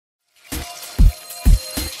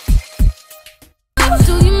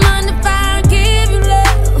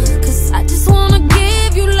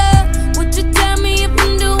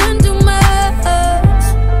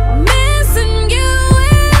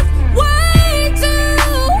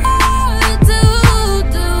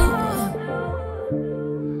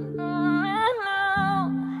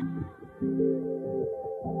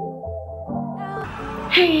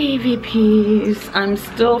EVPs. I'm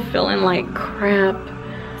still feeling like crap.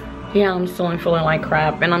 Yeah, I'm still feeling like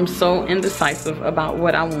crap, and I'm so indecisive about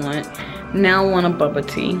what I want. Now I want a bubble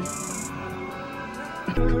tea.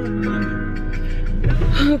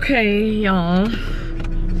 Okay, y'all.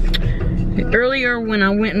 Earlier when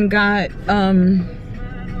I went and got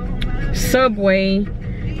Subway,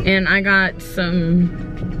 and I got some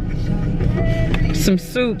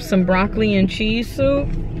soup, some broccoli and cheese soup.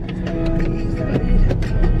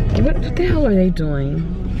 What the hell are they doing?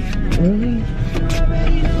 Really?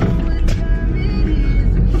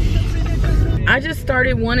 I just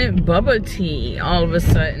started wanting bubba tea all of a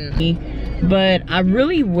sudden. But I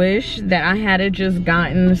really wish that I had just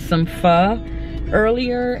gotten some pho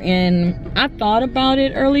earlier, and I thought about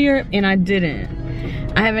it earlier and I didn't.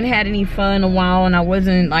 I haven't had any pho in a while, and I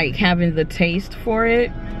wasn't like having the taste for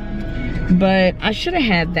it. But I should have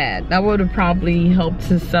had that. That would have probably helped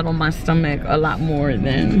to settle my stomach a lot more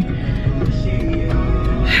than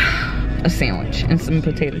a sandwich and some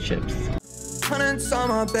potato chips. Hundreds on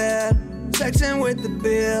my bed, sexing with the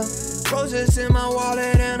bill. Roses in my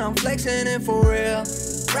wallet and I'm flexing it for real.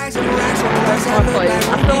 Racks and racks and racks.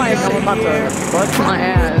 I feel like I'm about to bust my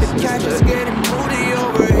ass just to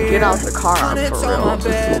get out the car for real.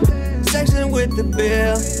 Sexing with the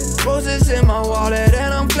bill. Roses in my wallet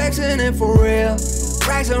and I'm flexing it for real.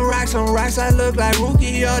 Racks and racks and racks. I look like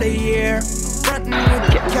rookie of the year.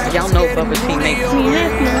 Y'all know bubba tea makes me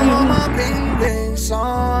happy.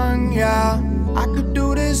 I could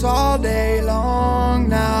do this all day long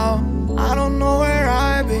now. I don't know where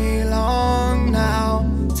I belong now.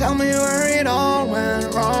 Tell me where it all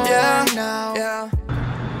went wrong now. Yeah.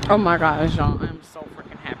 Oh my gosh, y'all, I'm so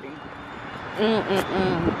freaking happy.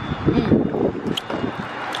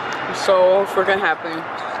 I'm so freaking happy.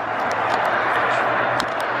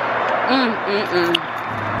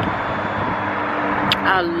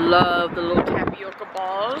 I love the little tapioca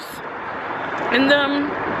balls. And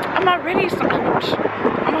I'm already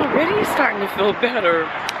starting to feel better.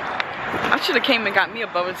 I should have came and got me a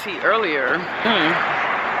bubble tea earlier.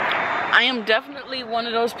 I am definitely one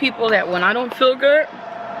of those people that when I don't feel good,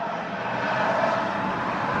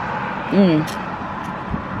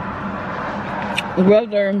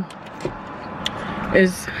 whether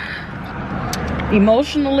it's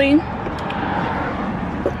emotionally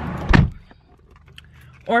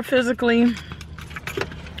or physically,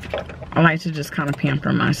 I like to just kind of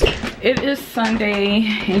pamper myself. It is Sunday,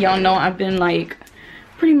 and y'all know I've been like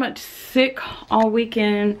pretty much sick all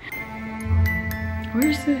weekend. Where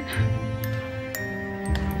is it?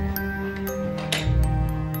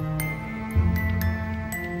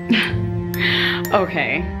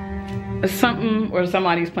 Okay, something or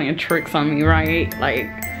somebody's playing tricks on me, right? Like,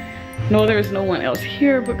 no, there's no one else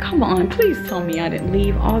here, but come on, please tell me I didn't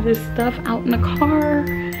leave all this stuff out in the car.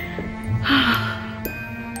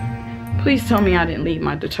 Please tell me I didn't leave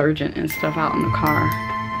my detergent and stuff out in the car.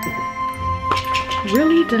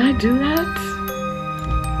 Really? Did I do that?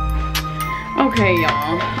 Okay,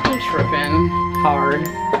 y'all. I'm tripping hard.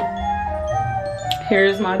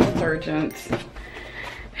 Here's my detergent.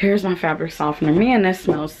 Here's my fabric softener. Man, that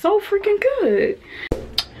smells so freaking good.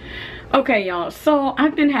 Okay, y'all. So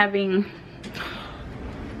I've been having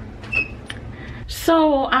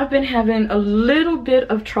a little bit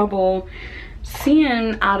of trouble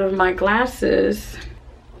seeing out of my glasses.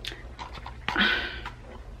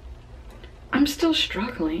 I'm still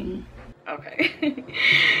struggling. Okay.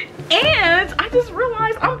 And I just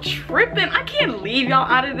realized I'm tripping. I can't leave y'all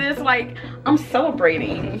out of this. Like, I'm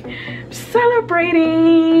celebrating.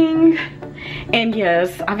 And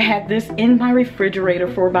yes, I've had this in my refrigerator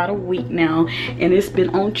for about a week now, and it's been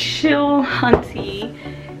on chill hunty.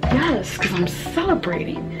 Yes, because I'm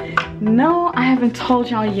celebrating. No, I haven't told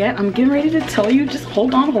y'all yet. I'm getting ready to tell you. Just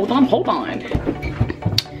hold on.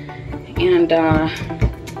 And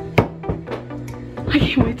I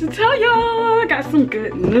can't wait to tell y'all. I got some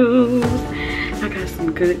good news.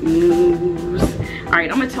 All right,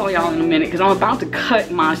 I'm gonna tell y'all in a minute because I'm about to cut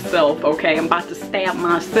myself, okay? I'm about to stab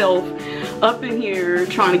myself up in here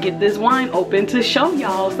trying to get this wine open to show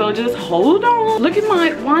y'all. So just hold on. Look at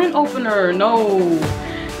my wine opener. No,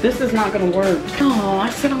 this is not gonna work. Oh, I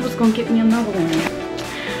said I was gonna get me another one.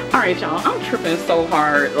 All right, y'all, I'm tripping so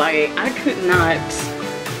hard. Like, I could not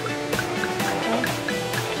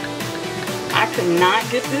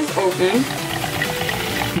get this open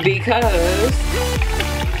because,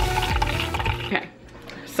 okay,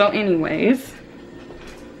 so anyways,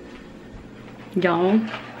 y'all,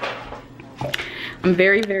 I'm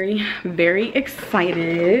very, very, very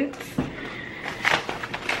excited.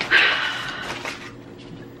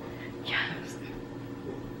 Yes.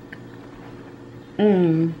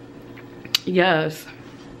 Yes.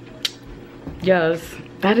 Yes.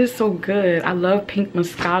 That is so good. I love pink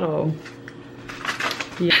Moscato.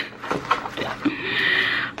 Yeah.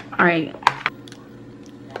 Alright.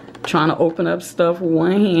 Trying to open up stuff with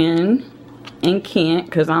one hand and can't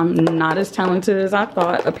because I'm not as talented as I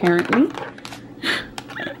thought, apparently.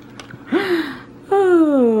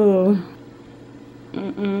 Oh.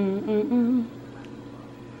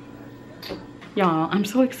 Y'all, I'm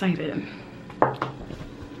so excited.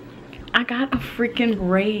 I got a freaking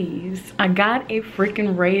raise. I got a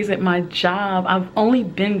freaking raise at my job. I've only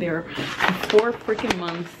been there for 4 freaking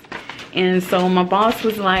months. And so my boss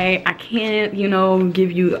was like, I can't, you know,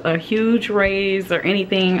 give you a huge raise or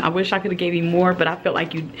anything. I wish I could have gave you more, but I felt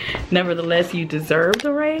like nevertheless, you deserved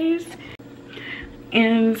a raise.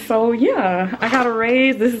 And so, yeah, I got a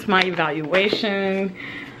raise. This is my evaluation.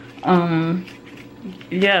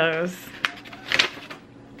 Yes.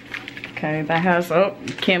 Okay, that has, oh,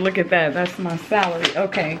 can't look at that. That's my salary.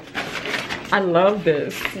 Okay. I love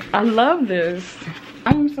this. I love this.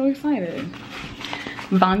 I'm so excited.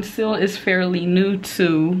 Von Sil is fairly new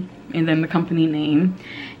to, and then the company name,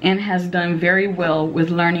 and has done very well with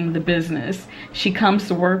learning the business. She comes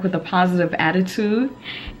to work with a positive attitude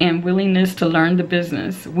and willingness to learn the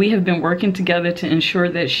business. We have been working together to ensure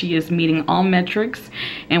that she is meeting all metrics,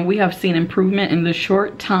 and we have seen improvement in the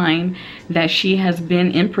short time that she has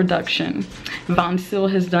been in production. Von Sil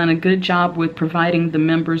has done a good job with providing the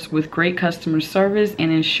members with great customer service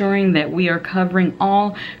and ensuring that we are covering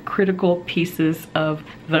all critical pieces of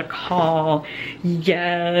the call.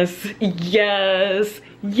 Yes, yes,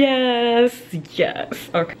 yes, yes.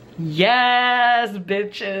 Okay. Yes,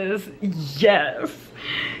 bitches. Yes.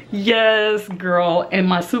 Yes, girl. And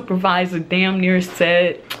my supervisor damn near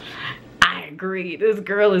said, I agree. This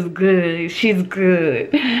girl is good. She's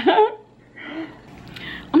good.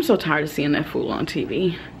 I'm so tired of seeing that fool on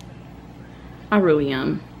TV. I really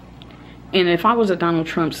am. And if I was a Donald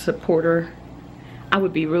Trump supporter, I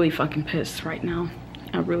would be really fucking pissed right now.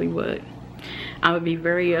 I really would. I would be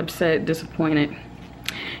very upset, disappointed.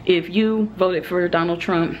 If you voted for Donald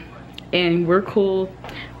Trump and we're cool,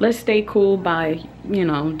 let's stay cool by, you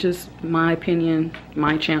know, just my opinion,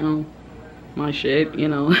 my channel, my shit, you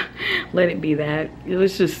know. Let it be that.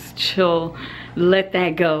 Let's just chill, let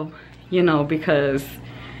that go, you know, because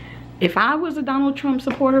if I was a Donald Trump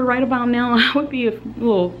supporter right about now, I would be a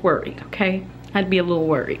little worried, okay? I'd be a little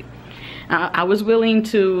worried. I was willing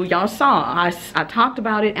to, y'all saw, I talked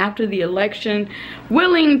about it after the election,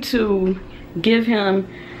 willing to give him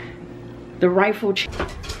the rightful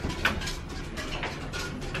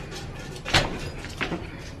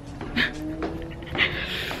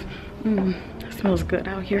it smells good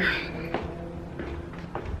out here.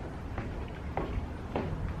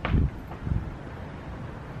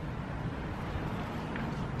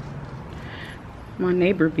 My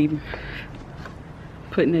neighbor be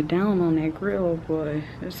putting it down on that grill, boy.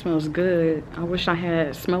 It smells good. I wish I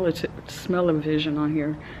had smell-o-vision on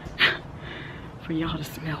here for y'all to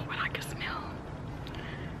smell what I can smell.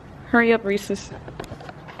 Hurry up, Reese's.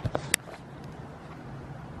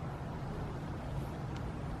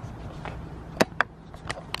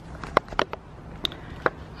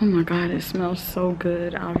 Oh my God, it smells so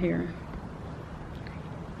good out here.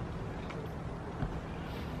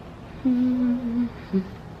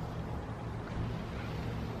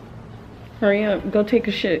 Hurry up, go take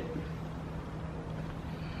a shit.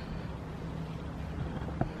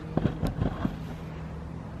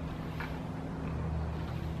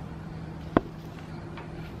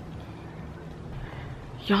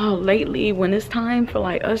 Y'all, lately when it's time for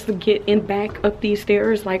like us to get in back up these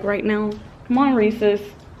stairs, like right now, come on, Reese's.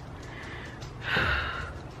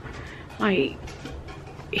 Like,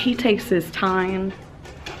 he takes his time.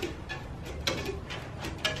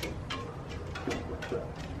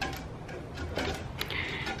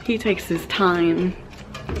 He takes his time.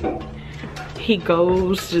 He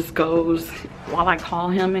just goes while I call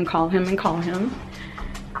him and call him and call him.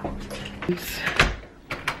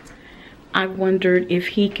 I wondered if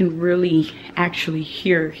he can really actually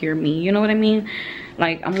hear me. You know what I mean?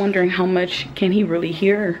 Like, I'm wondering how much can he really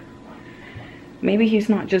hear? Maybe he's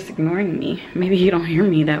not just ignoring me. Maybe he don't hear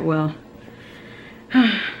me that well.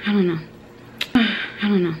 I don't know. I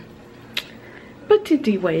don't know. But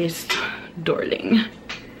anyways, darling,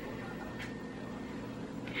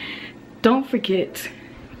 don't forget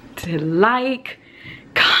to like,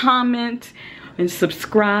 comment, and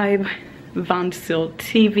subscribe. Von Sil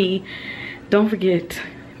TV. Don't forget,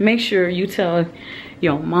 make sure you tell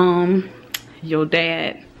your mom, your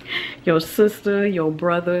dad, your sister, your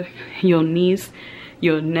brother, your niece,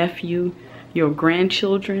 your nephew, your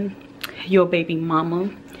grandchildren, your baby mama,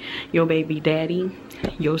 your baby daddy,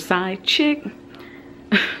 your side chick,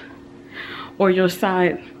 or your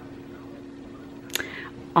side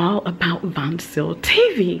all about Von Sil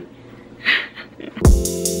TV.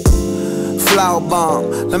 Flower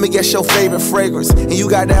bomb, let me guess your favorite fragrance, and you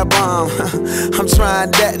got that bomb. I'm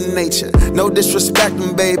trying that in nature, no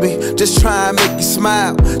disrespecting, baby, just try and make you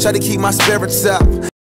smile, try to keep my spirits up.